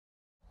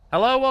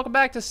Hello, welcome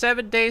back to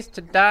 7 Days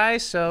to Die.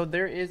 So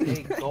there is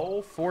a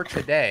goal for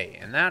today,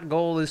 and that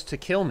goal is to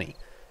kill me.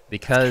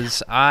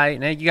 Because now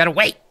you gotta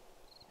wait!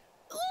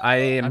 I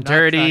am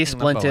dirty,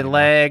 splinted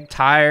leg,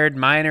 tired,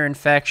 minor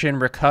infection,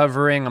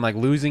 recovering. I'm like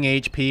losing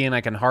HP and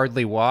I can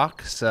hardly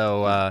walk,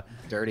 so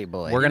dirty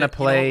boy. We're gonna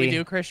play... You know what we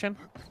do, Christian?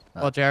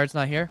 While Jared's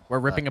not here, we're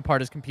ripping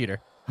apart his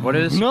computer. What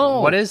is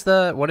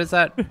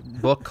that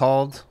book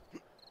called?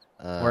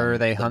 Where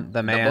they hunt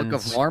the man. The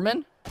Book of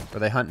Mormon?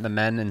 Where they hunt the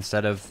men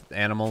instead of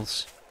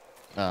animals.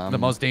 The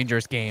most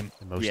dangerous game.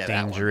 The most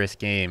dangerous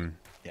game.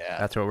 Yeah.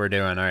 That's what we're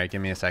doing. All right,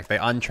 give me a sec. They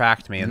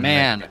untracked me. And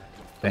Man,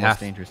 they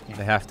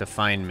have to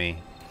find me.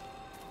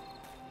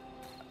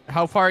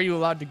 How far are you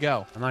allowed to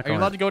go? Are you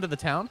allowed to go to the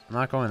town? I'm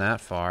not going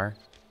that far.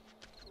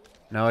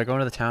 No, I go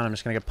into the town. I'm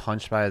just gonna get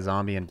punched by a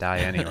zombie and die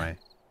anyway.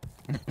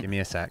 Give me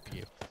a sec.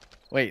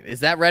 Wait, is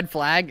that red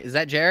flag? Is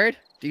that Jared?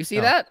 Do you see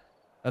that?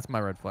 That's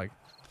my red flag.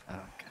 Oh,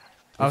 God.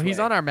 Oh, he's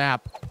on our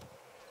map.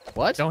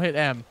 What? Don't hit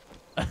M.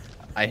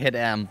 I hit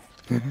M.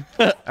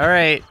 All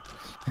right.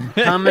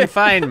 Come and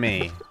find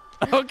me.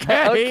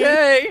 Okay.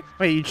 Okay.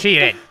 Wait, you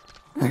cheated.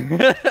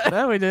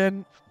 No, we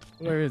didn't.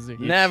 Where is he?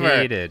 You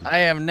Never. cheated. I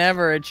am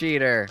never a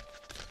cheater.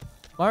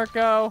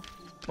 Marco.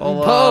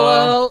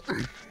 Polo.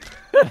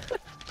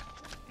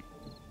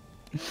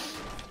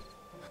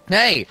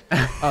 Hey.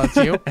 Oh, it's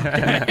you?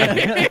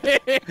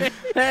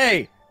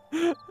 Hey.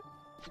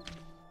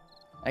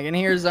 I can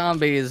hear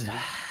zombies.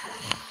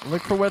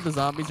 Look for where the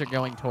zombies are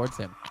going towards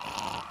him.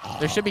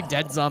 There should be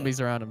dead zombies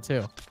around him,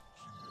 too.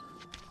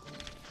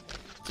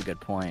 That's a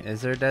good point.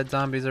 Is there dead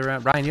zombies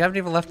around? Ryan, you haven't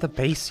even left the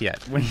base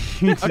yet. What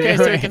are you Okay,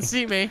 so you can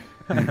see me.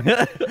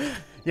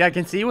 Yeah, I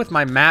can see you with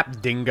my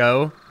map,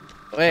 dingo.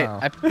 Wait. Oh.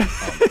 What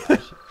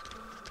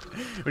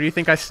do you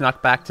think? I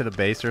snuck back to the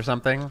base or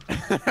something?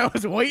 I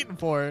was waiting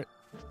for it.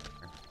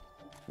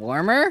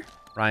 Warmer?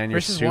 Ryan, you're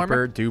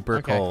super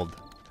duper cold.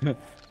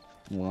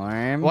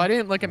 Warm. Well, I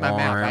didn't look at my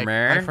map.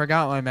 Warmer. I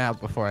forgot my map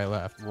before I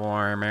left.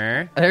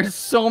 Warmer. There's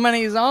so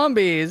many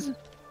zombies.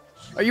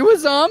 Are you a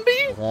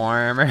zombie?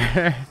 Warmer.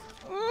 No,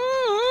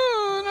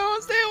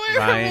 stay away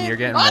from me. Ryan, you're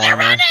getting They're warmer.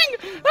 running!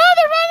 Oh,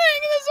 they're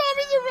running! The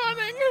zombies are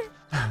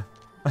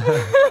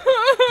running!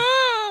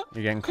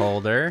 You're getting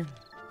colder.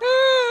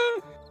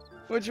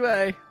 Which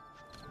way?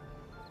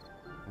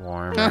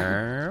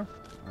 Warmer.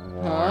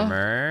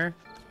 Warmer.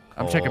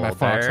 I'm checking my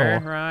Colder, foxhole.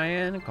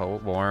 Ryan.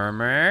 Cold.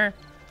 Warmer.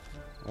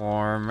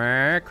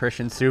 Warmer.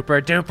 Christian super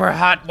duper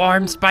hot,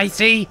 warm,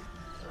 spicy.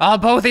 Oh,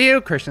 both of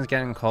you. Christian's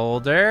getting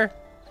colder.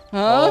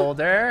 Huh?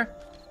 Colder.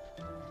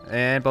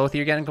 And both of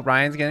you getting...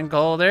 Ryan's getting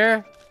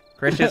colder.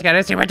 Christian's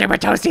getting super duper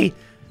toasty.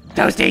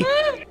 Toasty.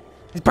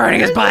 He's burning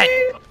his butt.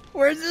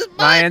 Where's his butt?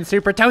 Ryan's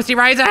super toasty.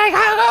 Ryan's like,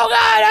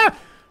 oh,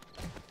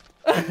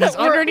 God. He's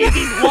underneath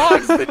these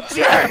logs, the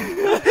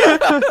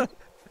jerk!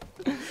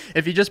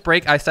 If you just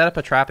break... I set up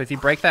a trap. If you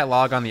break that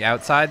log on the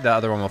outside, the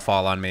other one will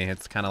fall on me.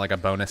 It's kind of like a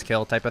bonus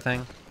kill type of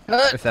thing.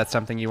 If that's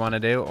something you want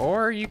to do.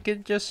 Or you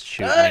could just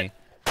shoot me.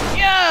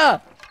 Yeah!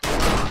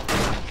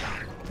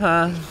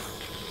 Huh.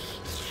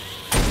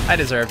 I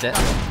deserved it.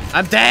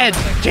 I'm dead!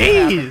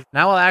 Jeez!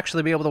 Now I'll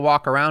actually be able to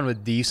walk around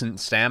with decent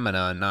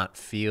stamina and not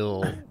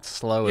feel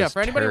slow as Yeah,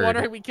 for anybody turd.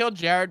 wondering, we killed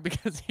Jared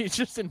because he's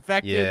just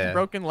infected, Yeah.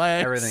 broken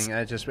legs. Everything,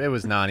 it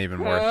was not even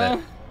worth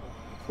it.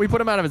 We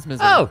put him out of his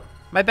misery. Oh!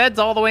 My bed's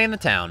all the way in the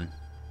town.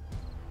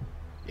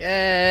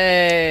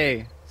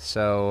 Yay!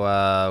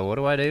 So, what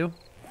do I do?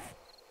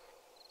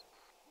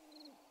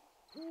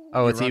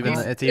 Oh, it's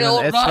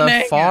Still the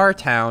running. far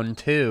town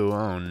too.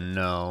 Oh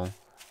no.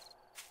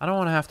 I don't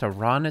want to have to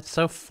run. It's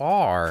so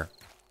far.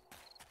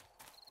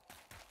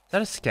 Is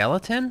that a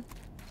skeleton?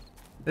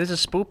 There's a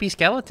spoopy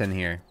skeleton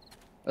here.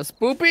 A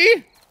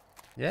spoopy?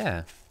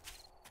 Yeah.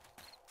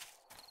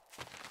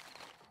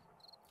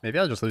 Maybe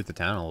I'll just loot the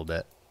town a little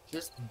bit.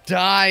 Just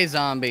die,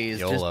 zombies.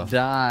 YOLO. Just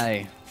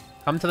die.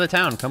 Come to the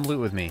town. Come loot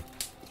with me.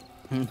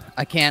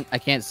 I can't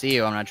see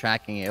you. I'm not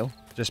tracking you.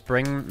 Just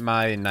bring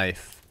my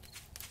knife.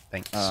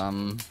 Thanks.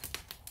 And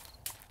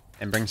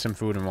bring some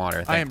food and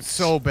water. Thanks. I am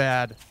so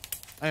bad.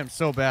 I am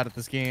so bad at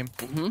this game.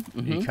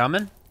 You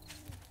coming?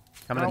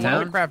 Coming to I wanted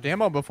town? to craft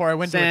ammo before I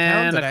went to a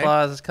town Santa today.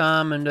 Claus is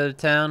coming to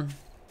town.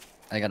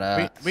 I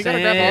gotta. We gotta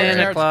grab all Santa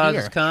Jared's Claus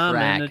gear. is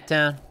coming to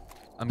town.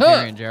 I'm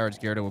carrying Jared's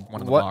gear to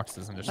one of the What?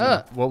 boxes and just.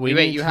 What we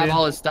Wait, need you to have do-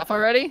 all his stuff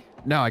already?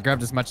 No, I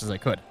grabbed as much as I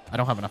could. I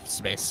don't have enough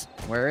space.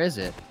 Where is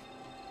it?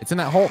 It's in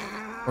that hole.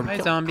 Bye,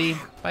 zombie.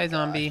 Bye,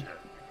 zombie.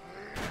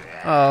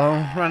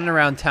 Oh, running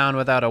around town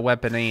without a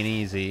weapon ain't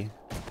easy.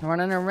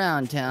 Running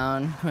around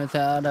town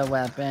without a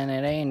weapon,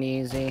 it ain't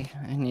easy.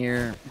 In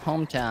your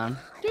hometown.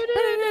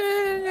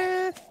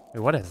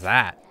 Wait, what is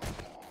that?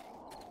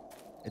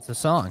 It's a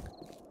song.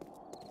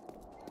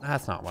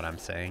 That's not what I'm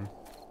saying.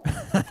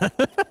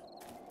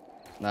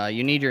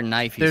 You need your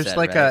knife, you There's said,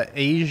 like right? a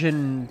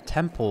Asian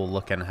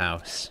temple-looking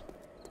house.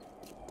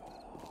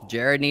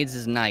 Jared needs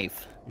his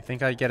knife. You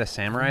think I'd get a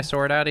samurai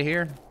sword out of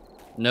here?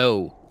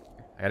 No.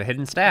 I got a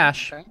hidden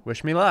stash. Okay.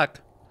 Wish me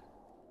luck.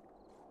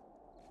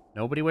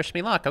 Nobody wish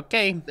me luck.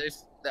 Okay.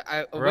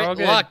 We're all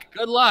good.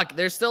 Good luck.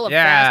 There's still a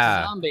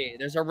fast zombie.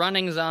 There's a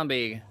running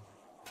zombie.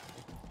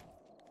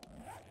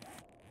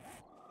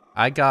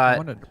 I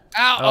got.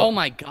 Ow! Oh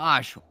my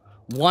gosh!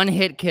 One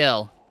hit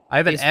kill. I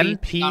have an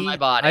MP on my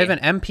body. I have an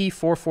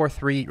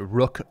MP443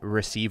 Rook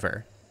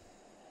receiver.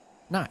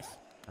 Nice.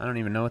 I don't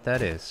even know what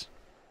that is.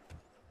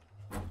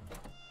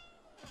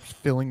 Just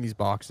filling these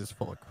boxes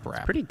full of crap.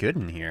 It's pretty good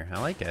in here. I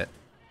like it.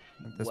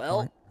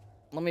 Well,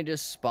 let me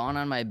just spawn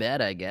on my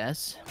bed, I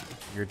guess.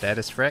 You're dead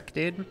as frick,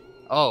 dude.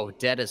 Oh,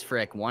 dead as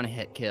frick. One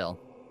hit kill.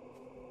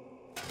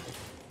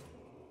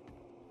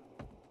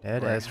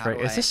 Dead as frick.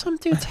 Is this some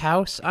dude's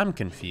house? I'm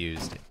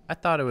confused. I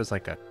thought it was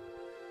like a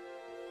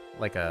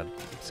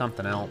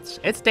something else.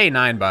 It's day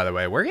 9, by the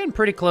way. We're getting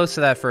pretty close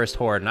to that first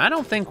horde, and I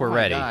don't think we're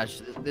ready. Oh my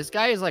gosh, this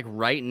guy is like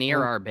right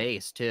near our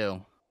base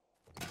too.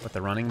 What,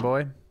 the running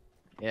boy?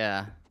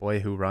 Yeah. Boy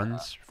who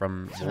runs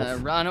from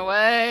wolf. Run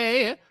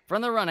away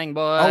from the running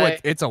boy. Oh,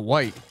 it's a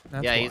white.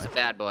 That's yeah, why. he's a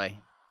bad boy.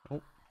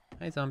 Oh,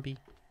 hi zombie.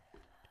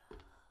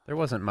 There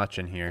wasn't much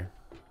in here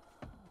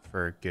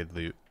for good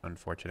loot,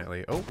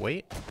 unfortunately. Oh,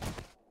 wait.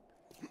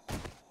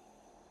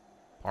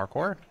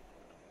 Parkour?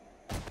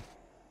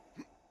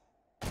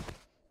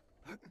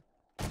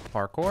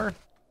 Parkour?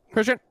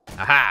 Christian.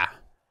 Aha!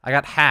 I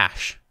got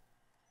hash.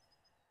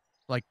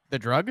 Like the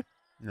drug?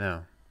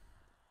 No.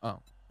 Oh.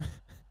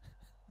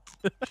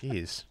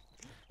 Jeez.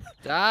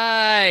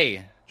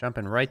 Die!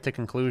 Jumping right to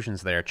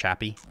conclusions there,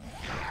 chappy.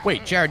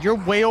 Wait, Jared, you're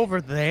way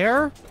over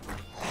there?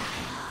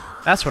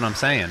 That's what I'm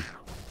saying.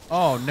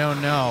 Oh, no.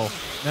 No.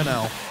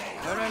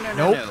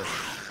 Nope.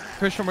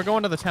 Christian, we're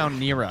going to the town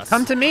near us.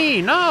 Come to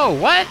me! No!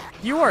 What?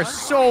 You are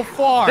so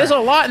far! There's a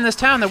lot in this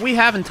town that we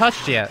haven't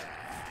touched yet.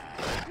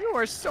 You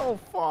are so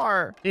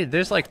far! Dude,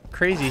 there's like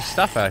crazy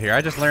stuff out here.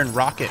 I just learned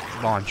rocket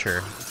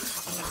launcher.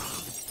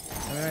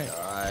 Alright.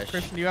 Gosh.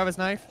 Christian, do you have his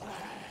knife?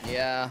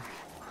 Yeah.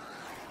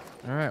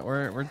 Alright,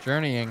 we're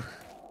journeying.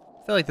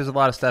 I feel like there's a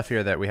lot of stuff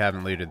here that we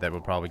haven't looted that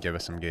will probably give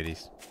us some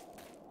goodies.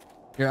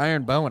 Your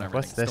iron bow and everything.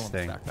 What's this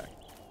thing?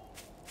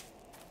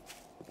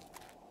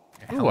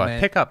 Ooh, Helmet.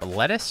 pick up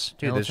lettuce?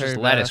 Dude, there's just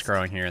Military lettuce vest.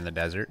 growing here in the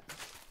desert.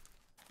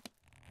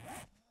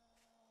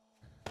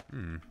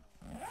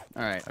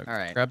 Alright,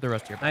 alright. Grab the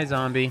rest of your Hi,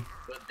 zombie.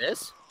 With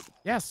this?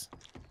 Yes.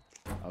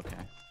 Okay.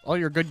 All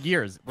your good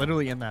gears,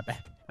 literally in that bag.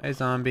 Hi,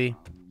 zombie.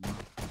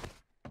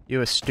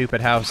 You a stupid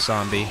house,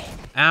 zombie.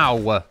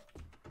 Ow!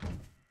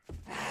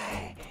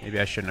 Maybe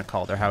I shouldn't have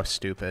called her house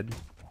stupid.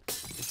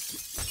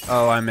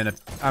 Oh, I'm in a...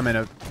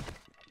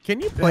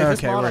 Can you play this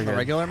okay, mod we're on the good.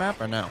 regular map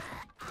or no?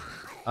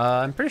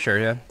 I'm pretty sure,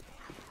 yeah.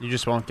 You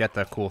just won't get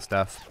the cool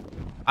stuff.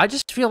 I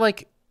just feel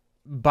like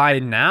by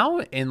now,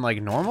 in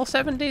like normal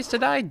 7 Days to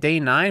Die, day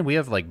 9, we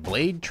have like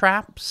blade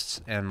traps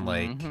and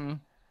like...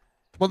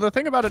 Well, the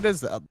thing about it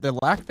is the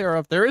lack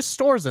thereof. There is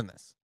stores in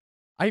this.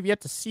 I have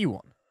yet to see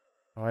one.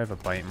 Oh, I have a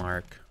bite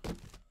mark.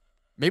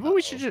 Maybe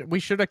we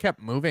should have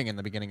kept moving in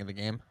the beginning of the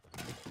game.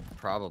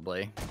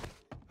 Probably.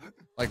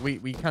 Like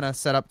we kind of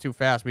set up too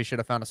fast. We should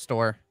have found a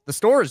store. The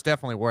store is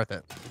definitely worth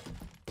it.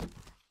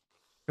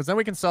 Because then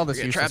we can sell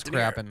this useless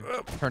crap and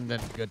turn it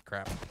into good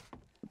crap.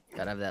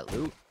 Gotta have that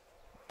loot.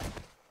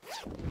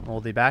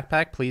 Moldy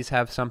backpack, please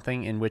have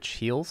something in which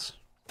heals.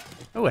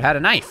 Oh, it had a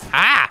knife.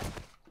 Ah!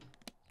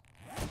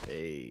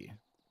 Hey.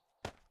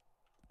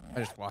 I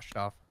just washed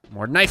off.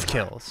 More knife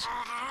kills.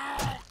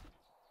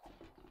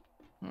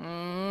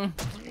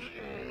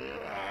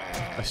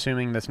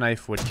 Assuming this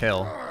knife would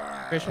kill.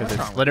 Christian, Because what's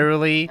it's wrong?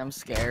 literally I'm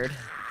scared.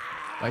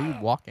 Why are you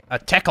walking? a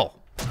tickle.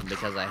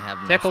 Because I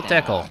have no Tickle,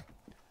 stamina. tickle.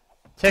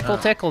 Tickle,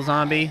 tickle,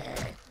 zombie.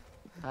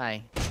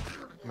 Hi.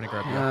 I'm gonna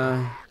grab you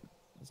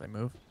as I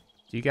move.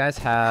 Do you guys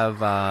have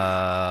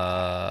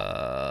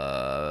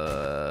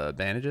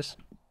bandages?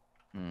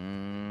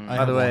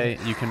 By the way,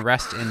 you can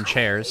rest in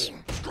chairs.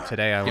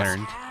 Today I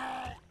learned.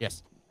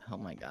 Yes. Oh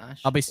my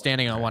gosh. I'll be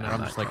standing on one and I'm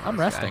not just like, going I'm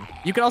this resting.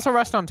 You can also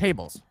rest on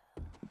tables.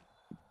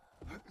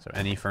 So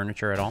any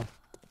furniture at all?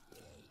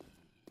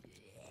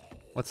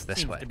 What's this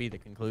Seems way? to be the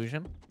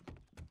conclusion.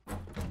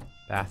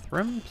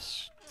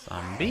 Bathrooms.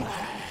 Zombie.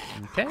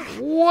 Okay.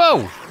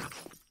 Whoa!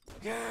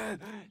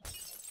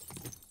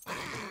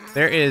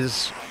 There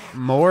is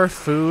more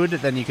food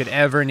than you could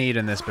ever need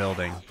in this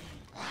building.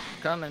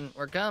 Coming.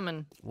 We're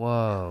coming.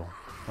 Whoa.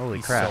 Holy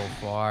He's crap. so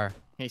far.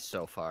 He's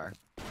so far.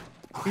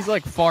 He's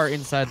like far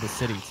inside the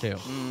city too.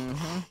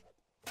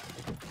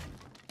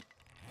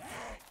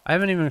 I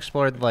haven't even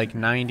explored like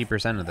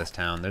 90% of this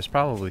town. There's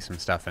probably some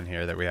stuff in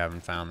here that we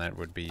haven't found that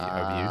would be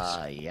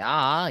of use.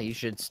 Yeah, you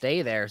should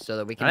stay there so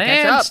that we can I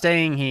catch am up.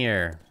 staying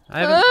here. I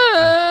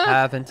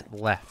haven't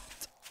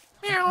left.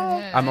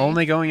 I'm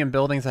only going in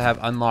buildings that have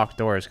unlocked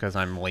doors because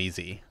I'm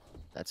lazy.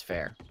 That's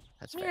fair.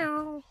 That's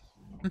fair.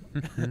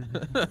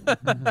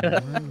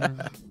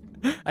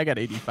 I got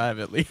 85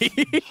 at least.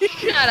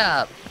 Shut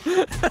up.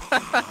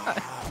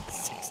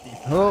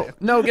 65. Oh,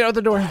 no, get out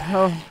the door.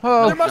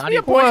 Oh, There must be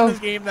a point in this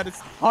game that it's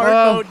hard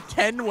mode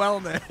 10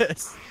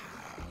 wellness.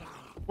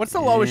 What's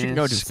the lowest you can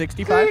go to?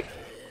 65?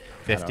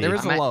 50. There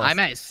is a lowest. I'm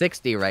at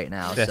 60 right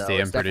now. 50, so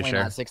I'm it's pretty definitely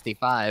sure. not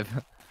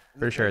 65.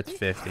 Pretty sure it's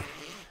 50.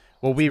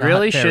 What we Not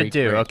really very should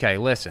do. great. Okay,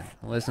 listen.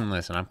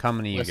 I'm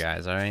coming to you Listen.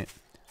 guys. All right.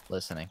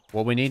 Listening.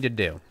 What we need to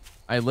do.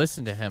 I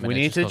listened to him. We and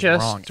it need to goes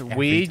wrong just. every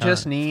We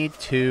just time. need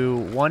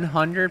to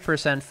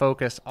 100%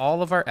 focus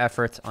all of our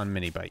efforts on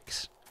mini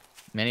bikes.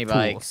 Mini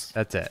bikes.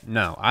 That's it.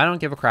 No, I don't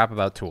give a crap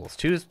about tools.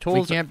 We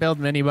Tools. can't build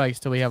mini bikes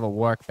till we have a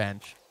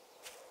workbench.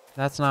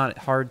 That's not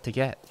hard to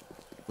get.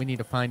 We need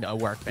to find a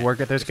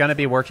workbench. There's going to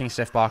be working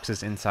stiff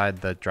boxes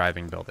inside the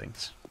driving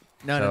buildings.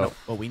 No.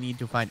 But we need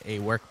to find a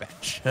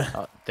workbench.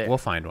 Oh, there. We'll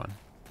find one.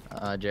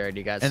 Jared,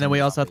 you guys. And then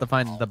we also have to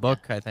find the book,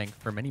 I think,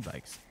 for mini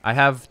bikes. I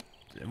have.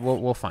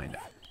 We'll find it.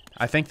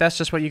 I think that's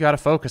just what you got to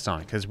focus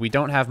on because we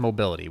don't have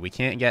mobility. We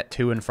can't get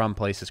to and from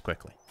places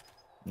quickly.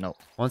 Nope.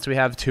 Once we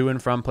have to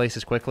and from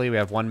places quickly, we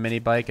have one mini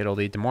bike. It'll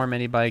lead to more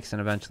mini bikes,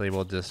 and eventually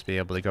we'll just be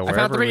able to go I wherever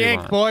found 3 we ink,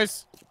 want.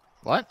 boys.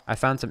 What? I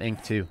found some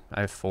ink too.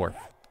 I have 4.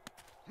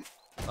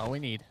 That's all we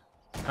need.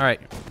 All right,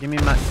 give me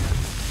my.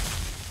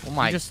 Oh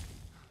my.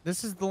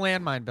 This is the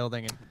landmine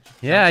building. And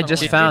Yeah, I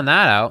just found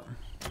that out.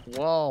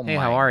 Whoa. Hey,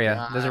 my how are you?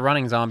 God. There's a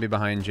running zombie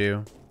behind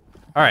you.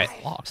 All right,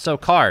 so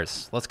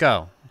cars. Let's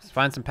go. Let's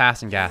find some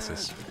passing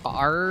gases.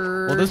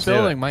 Well, this do it.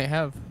 building might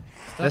have.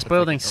 stuff This if we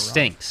building can go wrong.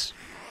 stinks.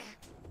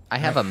 I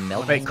have a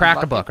milk. Wait,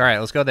 crack a book. All right,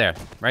 let's go there.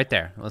 Right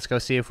there. Let's go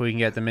see if we can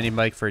get the mini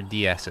bike for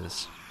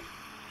DSs.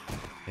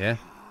 Yeah.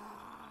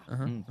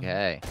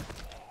 Okay.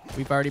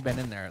 We've already been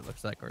in there. It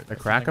looks like. Or The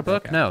there's crack a something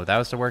book? broke out. No, that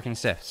was the working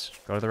stiffs.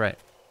 Go to the right.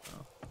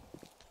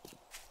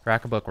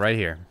 Crack a book right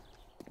here.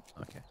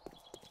 Okay.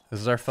 This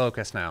is our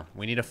focus now.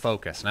 We need a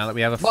focus. Now that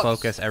we have a Focus.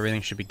 focus,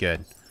 everything should be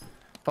good.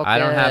 I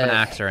don't have an Focus.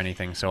 axe or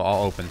anything, so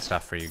I'll open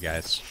stuff for you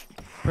guys.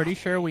 Pretty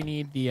sure we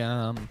need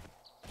the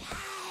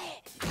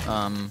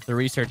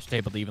research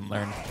table to even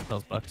learn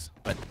those books.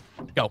 But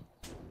go.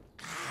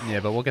 Yeah,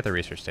 but we'll get the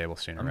research table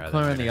sooner I'm rather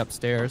clearing than the later.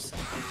 upstairs.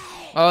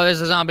 Oh,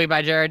 there's a zombie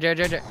by Jared.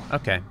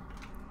 Okay.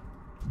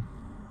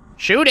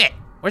 Shoot it!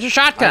 Where's your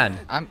shotgun?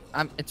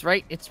 It's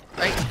right.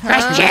 Christian!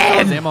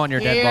 There's ammo on your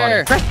dead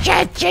Here. body.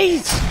 Christian,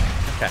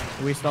 jeez! Okay.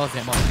 We still have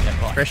ammo on your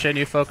dead body. Christian,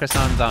 you focus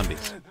on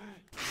zombies.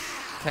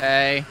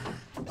 Okay.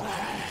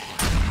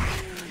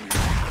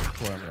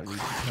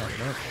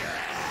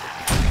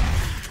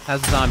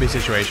 How's the zombie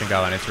situation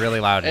going? It's really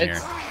loud in here.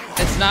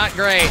 It's not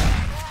great.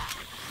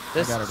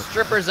 This got her.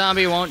 stripper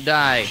zombie won't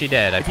die. She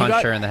did. I If you punched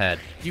got- her in the head.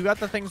 You got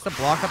the things to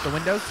block up the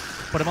windows?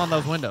 Put them on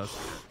those windows.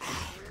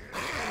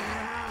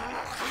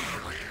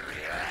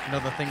 You know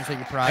the things that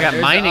you pry. I got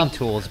There's mining a-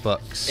 tools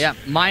books. Yeah,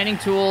 mining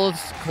tools,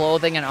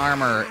 clothing, and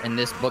armor in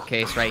this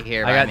bookcase right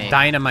here. I by got me.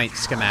 dynamite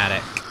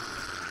schematic.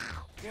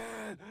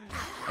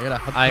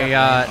 I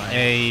got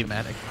a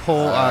schematic.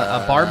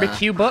 a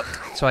barbecue book,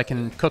 so I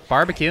can cook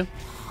barbecue.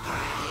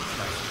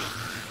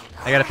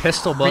 I got a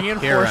pistol book here,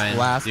 Reinforced Ryan.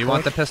 glass Do you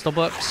want the book. pistol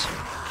books?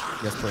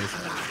 Yes, please.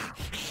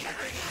 sure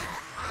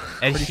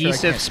I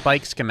Adhesive can.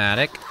 spike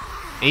schematic,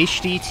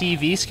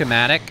 HDTV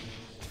schematic,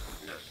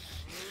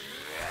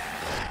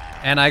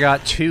 and I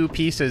got 2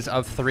 pieces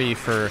of 3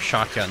 for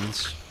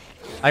shotguns.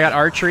 I got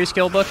archery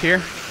skill book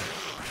here.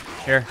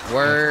 Here.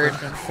 Word.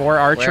 4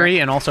 archery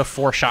and also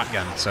 4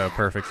 shotguns, so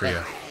perfect for you.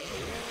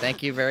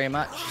 Thank you very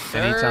much. sir.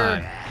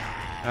 Anytime.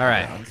 All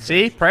right.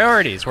 See?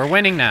 Priorities. We're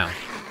winning now.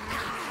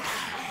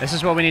 This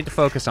is what we need to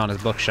focus on is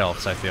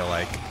bookshelves, I feel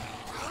like.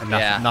 And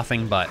Yeah.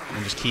 nothing but.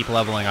 And just keep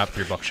leveling up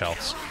through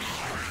bookshelves.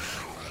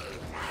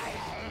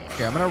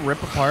 Okay, I'm gonna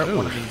rip apart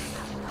one of these.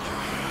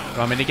 You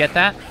want me to get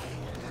that?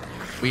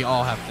 We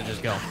all have to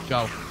just go.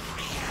 Go.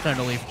 Time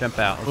to leave. Jump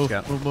out. Let's Move,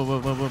 go. move,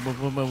 move, move, move,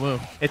 move, move,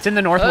 move. It's in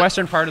the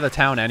northwestern part of the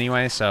town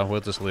anyway, so we'll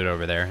just loot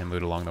over there and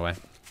loot along the way.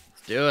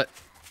 Let's do it.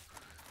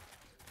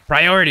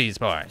 Priorities,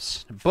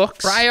 boys.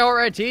 Books.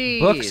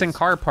 Priorities. Books and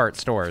car part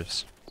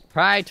stores.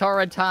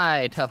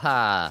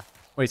 Prioritize.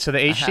 Wait, so the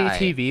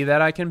HDTV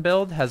that I can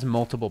build has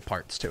multiple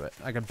parts to it.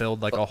 I can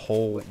build like a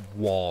whole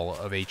wall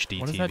of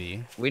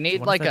HDTV. We need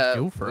What like does that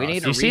a. do for We us? need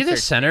Do a you see the research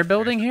center center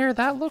building here?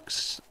 That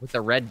looks... with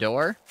the red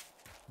door.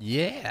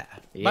 Yeah.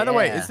 By the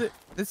way, Yeah.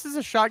 this is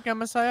a shotgun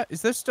messiah?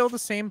 Is this still the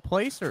same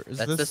place or is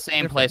That's this the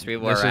same different? place we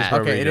were This is at.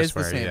 where Okay, we it just is the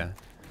were, same. yeah.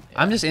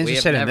 I'm just We have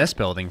interested in never- this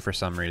building for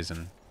some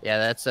reason. Yeah,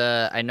 that's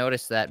I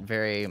noticed that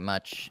very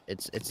much.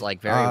 It's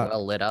like very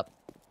well lit up.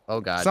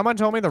 Oh god. Someone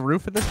told me the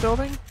roof of this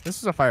building. This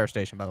is a fire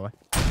station, by the way.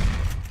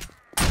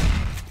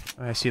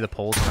 I see the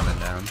poles coming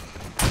down.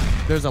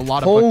 There's a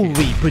lot of Holy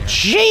bookcases but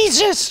here.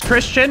 Jesus,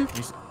 Christian!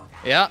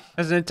 Yeah.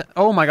 Isn't it?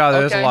 Oh my God,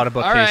 there's a Okay, lot of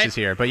all bookcases right.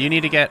 here. But you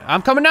need to get.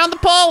 I'm coming down the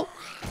pole.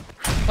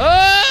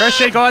 Ah!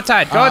 Christian, go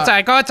outside. Go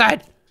outside. Go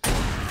outside.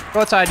 Go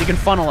outside. You can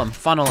funnel them.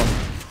 Funnel them.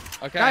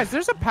 Okay. Guys,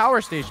 there's a power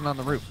station on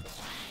the roof.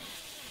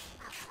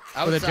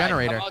 outside. with a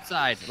generator. Come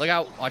outside. Look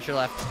out. Watch your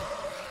left.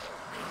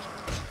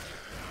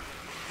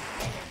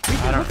 We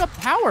can hook up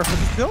power for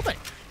this building.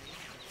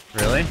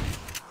 Really?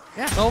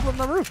 Yeah, build on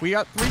the roof. We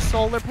got 3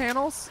 solar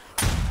panels.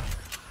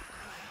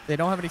 They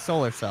don't have any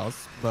solar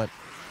cells, but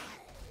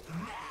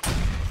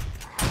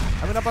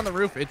I went up on the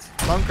roof. It's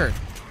bunkered.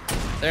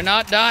 They're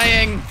not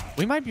dying.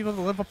 We might be able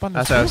to live up on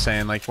this That's what I was roof.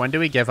 saying. Like, when do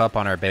we give up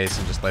on our base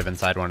and just live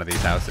inside one of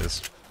these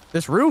houses?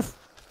 This roof.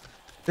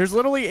 There's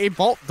literally a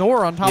vault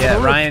door on top of the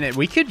roof. Ryan,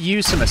 we could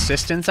use some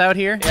assistance out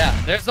here. Yeah,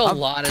 there's a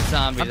lot of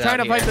zombies. I'm trying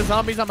to fight the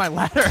zombies on my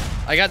ladder.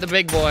 I got the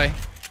big boy.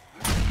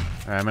 All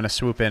right, I'm gonna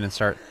swoop in and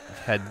start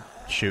head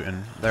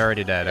shooting. They're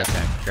already dead.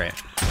 Okay, great.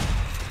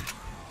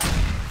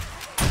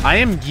 I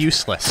am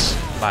useless,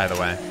 by the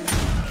way.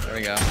 There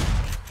we go.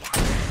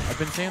 I've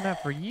been saying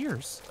that for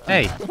years.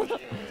 Hey,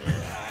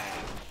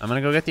 I'm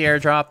gonna go get the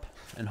airdrop,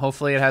 and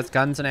hopefully it has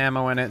guns and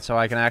ammo in it, so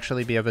I can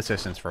actually be of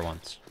assistance for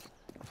once.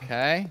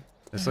 Okay.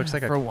 This looks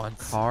like For a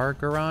once. car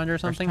garage or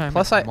something. time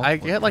Plus, in I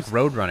multiple get like years.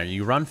 Roadrunner.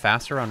 You run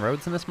faster on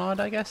roads in this mod,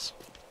 I guess.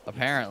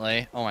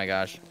 Apparently. Oh my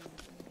gosh.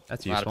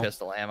 That's A lot useful. of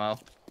pistol ammo. All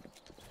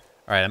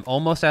right, I'm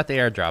almost at the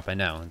airdrop. I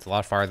know it's a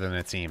lot farther than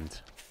it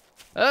seemed.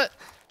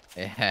 Yes.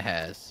 I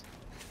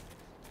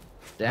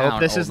hope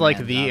this Down, is old like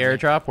man the zombie.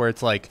 airdrop where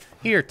it's like,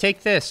 here,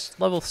 take this,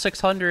 level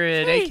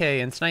 600 AK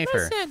and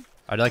sniper.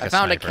 I'd like I a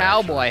found a sniper,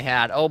 cowboy actually.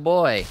 hat. Oh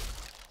boy.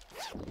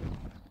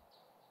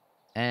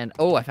 And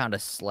oh, I found a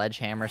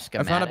sledgehammer I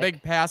schematic. found a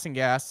big passing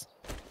gas.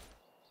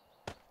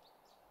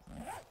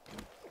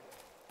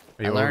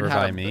 Are you over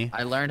by me?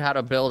 I learned how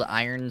to build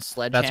iron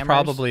sledgehammers. That's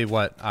probably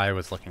what I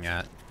was looking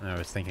at. I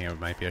was thinking it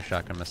might be a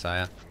shotgun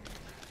messiah.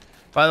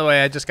 By the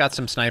way, I just got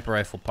some sniper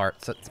rifle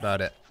parts. That's about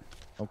it.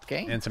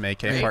 Okay. And some AK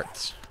Great.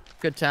 parts.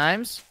 Good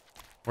times.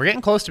 We're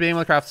getting close to being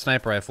able to craft a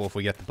sniper rifle if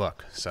we get the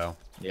book. So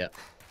Yeah.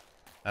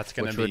 that's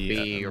gonna Which would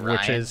be which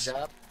Ryan's is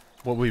job.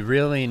 what we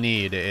really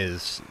need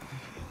is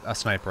a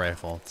sniper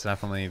rifle. It's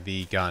definitely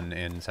the gun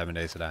in 7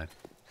 Days to Die.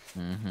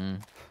 Mm-hmm.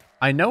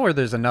 I know where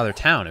there's another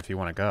town if you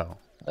want to go.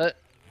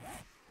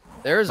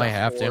 There's Might a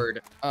have to.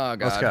 horde. Oh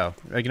god. Let's go.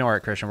 Ignore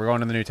it, Christian. We're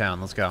going to the new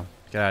town. Let's go.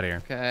 Get out of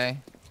here. Okay.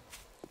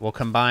 We'll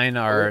combine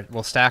our...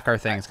 We'll stack our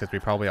things because we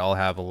probably all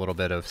have a little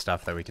bit of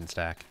stuff that we can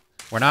stack.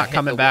 We're not hit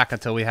coming the back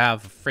until we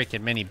have a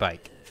freaking mini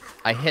bike.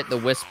 I hit the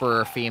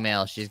whisperer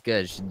female. She's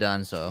good. She's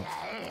done so.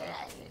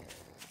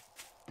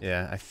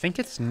 Yeah, I think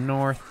it's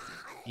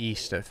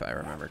northeast if I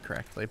remember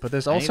correctly. But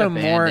there's I need also a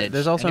more... bandage.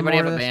 There's also Anybody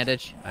more have to a this.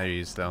 bandage? I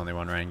used the only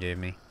one Ryan gave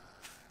me.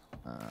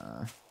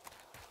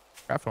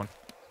 Craft one.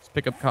 Let's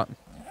pick up cotton.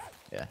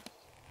 Yeah.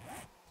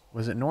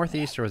 Was it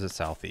northeast or was it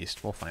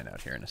southeast? We'll find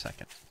out here in a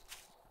second.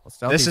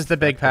 Well, This is the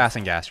big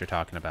passing gas you're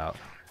talking about.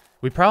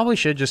 We probably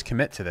should just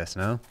commit to this,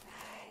 no?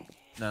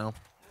 No.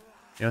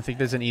 You don't think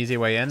there's an easy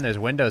way in? There's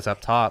windows up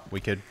top. We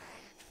could...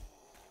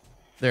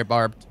 They're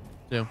barbed,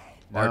 too.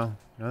 No,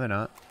 no, they're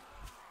not.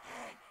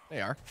 They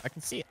are. I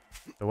can see it.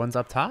 The ones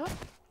up top?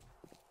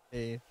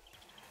 Yeah,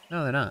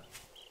 No, they're not.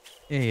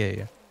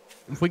 yeah.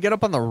 If we get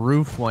up on the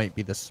roof, might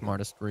be the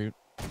smartest route.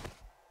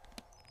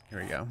 Here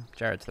we go.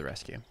 Jared to the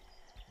rescue.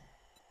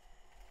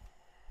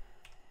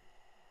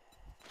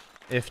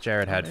 If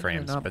Jared had they're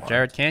frames, not but barbed.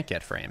 Jared can't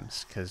get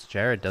frames because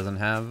Jared doesn't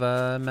have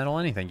metal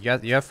anything.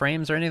 You have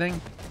frames or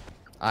anything?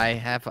 I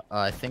have,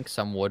 I think,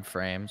 some wood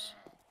frames.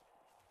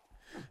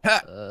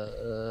 Ha!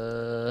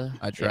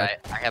 I tried.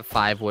 Yeah, I have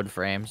 5 wood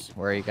frames.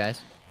 Where are you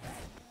guys?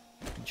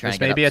 This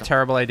may be a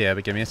terrible idea,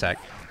 but give me a sec.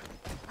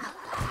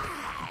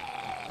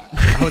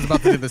 I was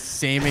about to do the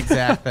same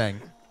exact thing.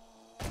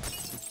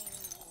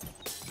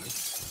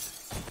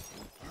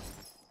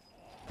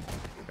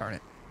 Darn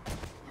it.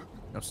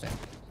 No stand.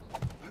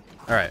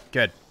 All right,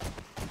 good.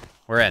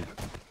 We're in.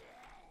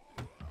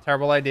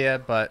 Terrible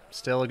idea, but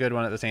still a good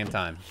one at the same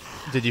time.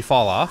 Did you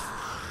fall off?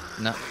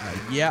 No.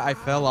 Yeah, I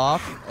fell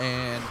off,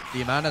 and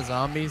the amount of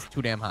zombies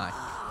too damn high.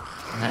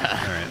 All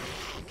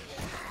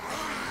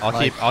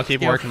right. I'll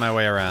keep yeah. working my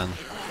way around.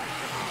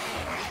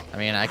 I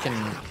mean, I can.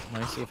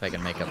 Let me see if I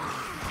can make a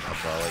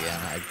bow again.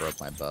 I broke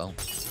my bow.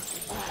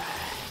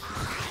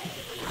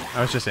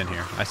 I was just in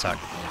here. I suck.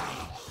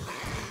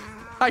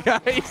 Hi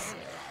guys.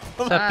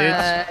 What's up, dudes?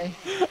 Hi.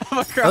 I'm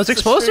across Those the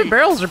explosive street.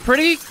 barrels are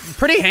pretty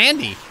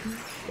handy.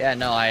 Yeah,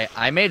 no,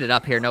 I made it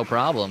up here, no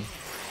problem.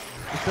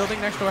 This building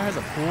next door has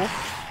a pool,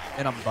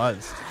 and I'm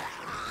buzzed.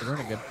 We're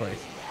in a good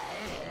place.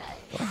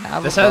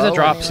 This has a bow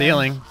drop anyway?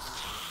 ceiling.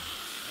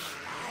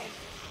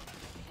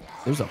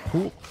 There's a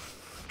pool.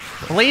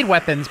 Blade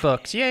weapons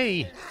books.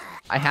 Yay.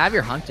 I have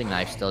your hunting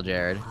knife still,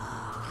 Jared.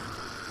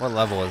 What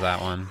level is that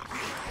one?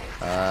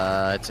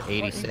 It's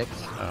 86.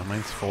 Oh,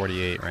 mine's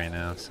 48 right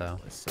now, so.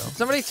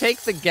 Somebody take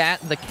the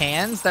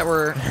cans that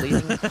were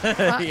leading.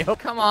 Yep.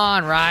 Come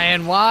on,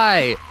 Ryan.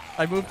 Why?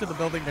 I moved to the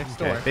building next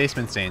door. Okay,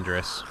 basement's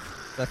dangerous.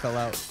 That fell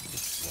out.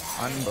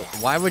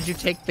 Why would you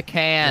take the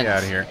cans? Get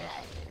out of here.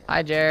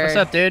 Hi, Jared. What's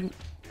up, dude?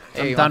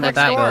 Hey, I'm you done want with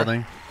that sword?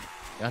 building.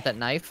 You want that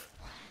knife?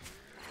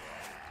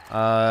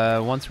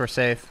 Once we're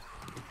safe.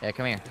 Yeah,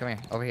 come here. Come here.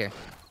 Over here.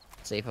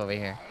 Safe over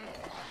here.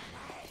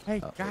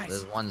 Hey Oh, guys,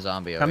 there's one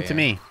zombie over Come here. to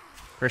me,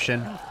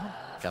 Christian. I'm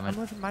Coming.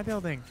 living in my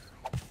building.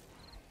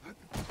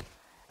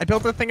 I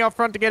built the thing out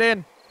front to get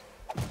in.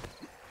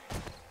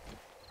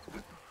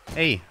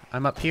 Hey,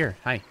 I'm up here.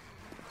 Hi.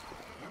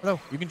 Hello,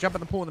 you can jump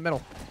in the pool in the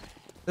middle.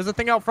 There's a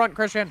thing out front,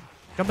 Christian.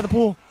 Jump in the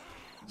pool.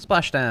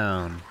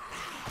 Splashdown.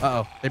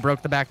 Uh-oh, they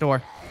broke the back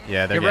door.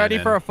 Yeah, they're Get ready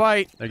getting for in. a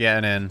fight. They're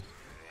getting in.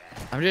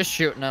 I'm just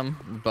shooting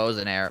them. Bow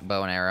and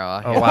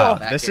arrow. Oh, wow.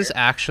 This is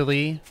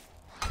actually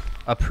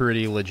a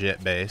pretty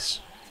legit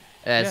base.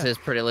 This is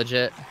pretty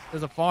legit.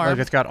 There's a farm. Look,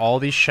 it's got all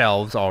these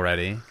shelves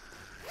already.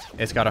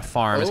 It's got a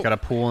farm. It's got a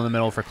pool in the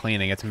middle for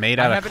cleaning. It's made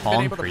out of concrete.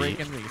 I haven't been able to break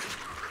in these.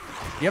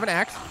 Do you have an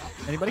axe?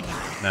 Anybody?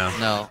 No.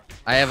 No.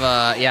 I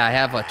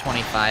have a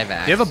 25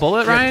 axe. Do you have a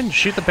bullet, Ryan?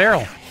 Shoot the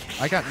barrel.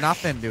 I got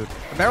nothing, dude.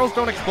 The barrels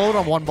don't explode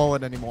on one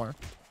bullet anymore.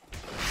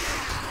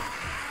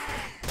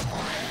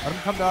 Let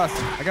them come to us.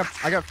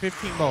 I got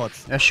 15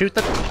 bullets. Yeah, shoot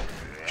the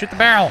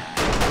barrel.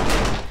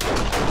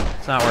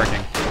 It's not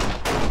working.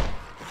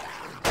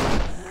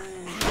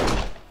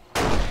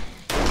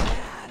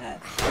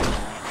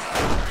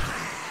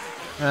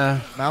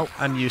 No.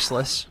 I'm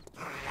useless.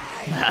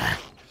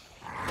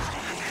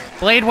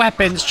 Blade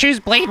weapons. Choose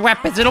blade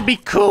weapons. It'll be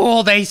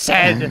cool, they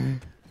said.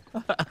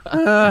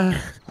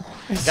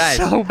 It's Guys,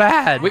 so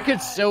bad. We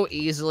could so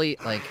easily,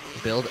 like,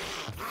 build a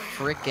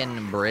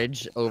freaking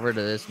bridge over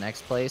to this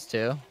next place,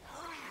 too.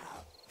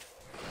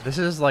 This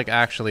is, like,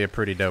 actually a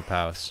pretty dope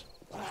house.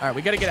 All right,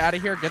 we got to get out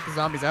of here, get the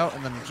zombies out,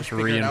 and then just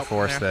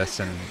reinforce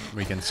this, and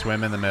we can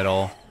swim in the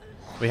middle.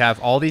 We have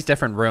all these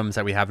different rooms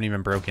that we haven't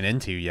even broken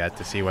into yet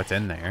to see what's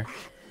in there.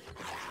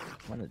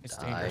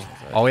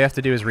 All we have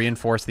to do is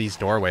reinforce these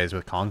doorways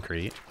with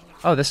concrete.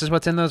 Oh, this is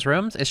what's in those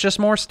rooms? It's just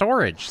more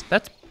storage.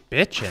 That's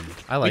bitchin'.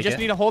 I like it. We just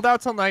need to hold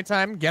out till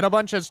nighttime, get a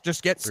bunch of,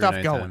 just get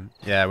stuff going.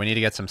 Yeah, we need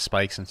to get some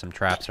spikes and some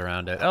traps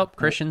around it. Oh,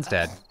 Christian's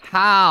dead.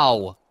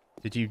 How?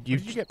 Did you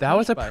that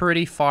was a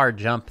pretty far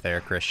jump there,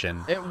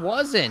 Christian. It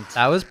wasn't.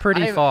 That was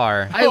pretty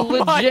far. I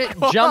legit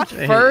jumped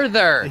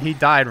further. He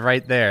died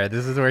right there.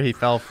 This is where he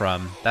fell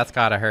from. That's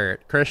gotta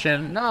hurt.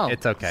 Christian, no.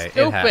 It's okay.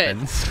 Stupid. It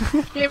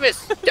happens. He was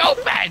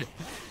stupid.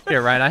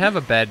 Here, Ryan, I have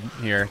a bed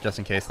here just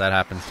in case that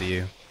happens to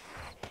you.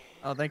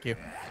 Oh, thank you.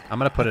 I'm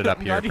gonna put it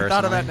up here personally.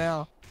 Thought of that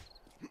now.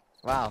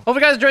 Wow. Hope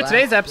you guys enjoyed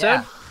today's episode.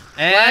 Yeah.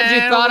 And Glad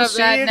you thought of see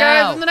that you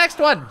now. guys in the next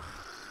one.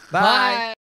 Bye.